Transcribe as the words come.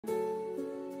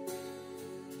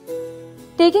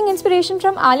Taking inspiration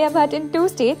from Alia Bhatt in 2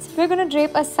 states, we're gonna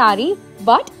drape a sari,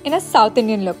 but in a South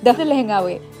Indian look, the Lehenga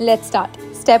way. Let's start.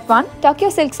 Step 1. Tuck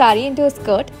your silk sari into a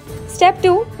skirt. Step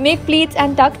 2. Make pleats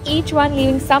and tuck each one,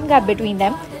 leaving some gap between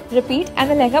them. Repeat,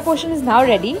 and the Lehenga portion is now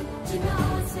ready.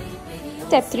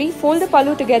 Step 3. Fold the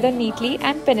pallu together neatly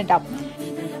and pin it up.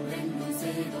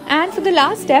 And for the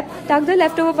last step, tuck the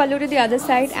leftover pallu to the other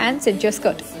side and cinch your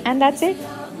skirt. And that's it.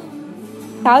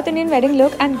 South Indian wedding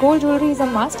look and gold jewelry is a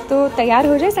must. तो तैयार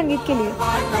हो जाए संगीत के लिए.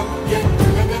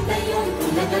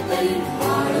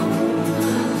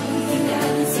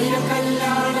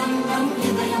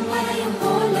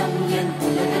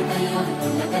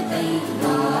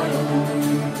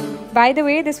 By the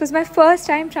way, this was my first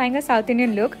time trying a South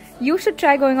Indian look. You should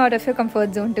try going out of your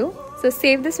comfort zone too. So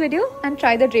save this video and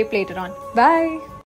try the drape later on. Bye.